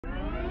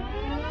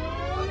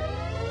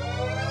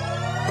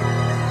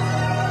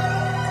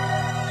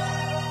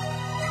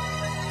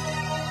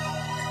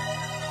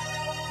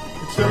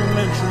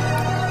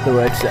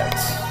LilXX.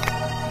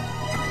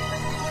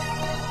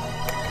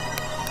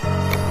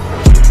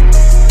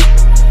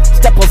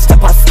 Step on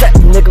step, I step,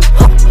 niggas.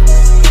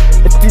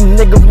 If you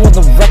niggas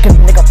wanna reckon,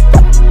 nigga,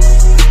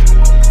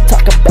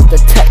 talk about the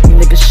tech,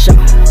 nigga, shot.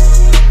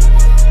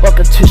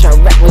 Welcome to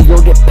Chirac where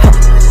you'll get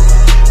popped.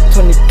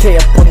 20K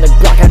up on the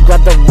Glock, I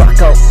grab the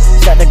rock out.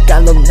 Shot the guy,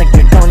 little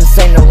nigga, go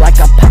insane, no like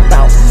I pop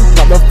out.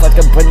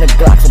 Motherfucker, bring the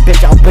Glock, so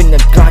bitch, I'll bring the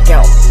Glock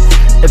out.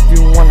 If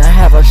you wanna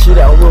have a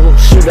shootout, we'll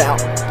shoot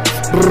out.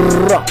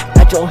 Brrrr,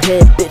 at your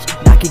head, bitch,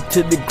 knock you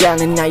to the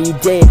ground and now you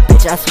dead,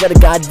 bitch. I swear to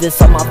God, this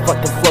on my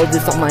fucking flow,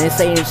 this on my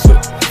insane shit.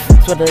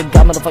 Swear to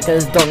God,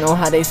 motherfuckers don't know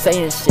how they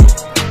saying shit.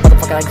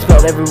 Motherfucker, I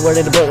explode every word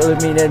in the book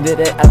with me, that did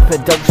it, I'm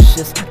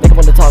ferocious. Nigga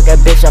wanna talk a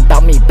bitch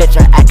about me, bitch,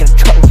 I act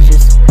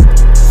atrocious.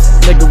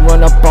 Nigga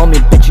run up on me,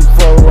 bitch, you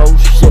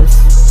ferocious.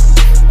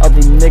 All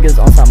these niggas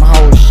on some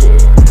hoe shit.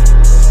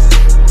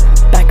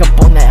 Back up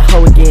on that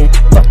hoe again,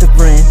 fuck the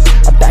friend.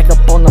 I back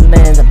up on the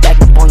mans, I back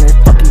up on that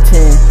fucking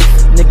 10.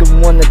 Nigga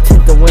wanna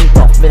tint the wind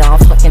off, but I'm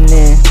fucking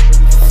in.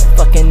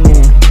 Fucking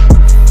in.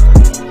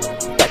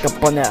 Back up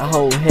on that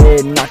whole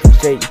head, knock it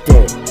straight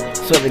dead.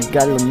 Swear to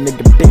God, little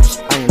nigga, bitch,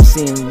 I am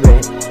seeing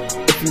red.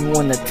 If you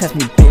wanna test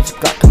me, bitch,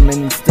 Glock come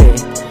in instead.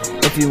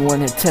 If you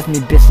wanna test me,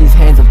 bitch, these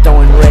hands are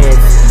throwing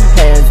reds.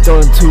 Hands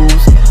throwing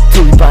twos,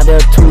 twos by the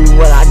two.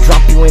 When I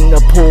drop you in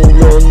the pool,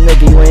 little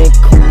nigga, you ain't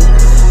cool.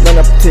 Run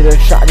up to the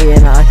shotty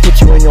and I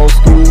hit you in your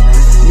school.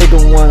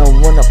 Nigga wanna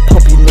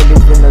pump you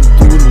niggas in the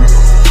duty.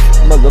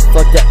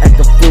 Motherfucker act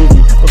a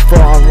foolie before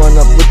I run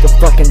up with the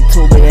fucking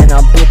toolie and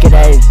I blick it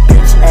at his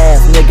bitch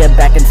ass nigga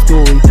back in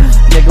schoolie.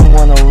 Nigga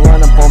wanna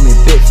run up on me,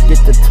 bitch,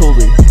 get the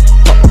toolie.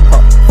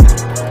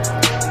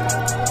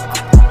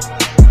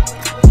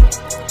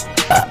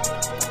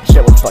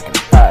 Shit was fucking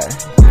fire.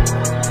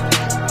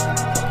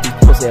 These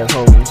pussy ass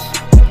hoes.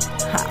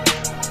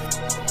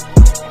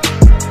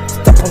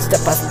 Step on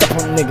step, I step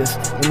on niggas.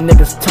 When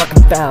niggas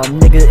talking foul,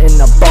 niggas in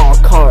the ball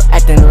car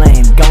acting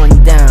lame,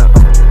 going down.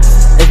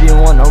 If you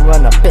wanna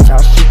run a bitch,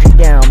 I'll shoot you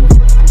down.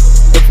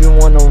 If you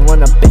wanna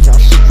run a bitch, I'll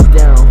shoot you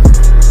down.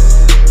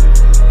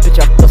 Bitch,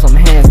 I feel some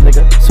hands,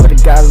 nigga. Swear to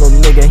God, little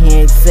nigga,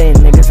 he ain't saying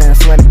niggas. And I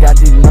swear to God,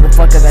 these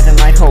motherfuckers acting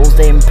like hoes,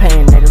 they ain't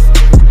paying niggas.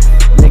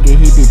 Nigga,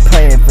 he be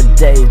praying for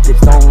days, bitch,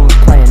 don't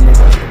playing,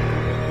 nigga.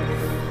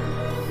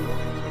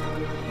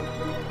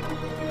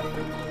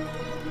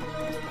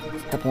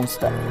 Step on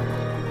step.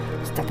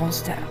 Step on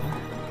step.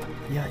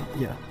 Yeah,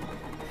 yeah.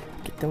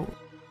 Get those.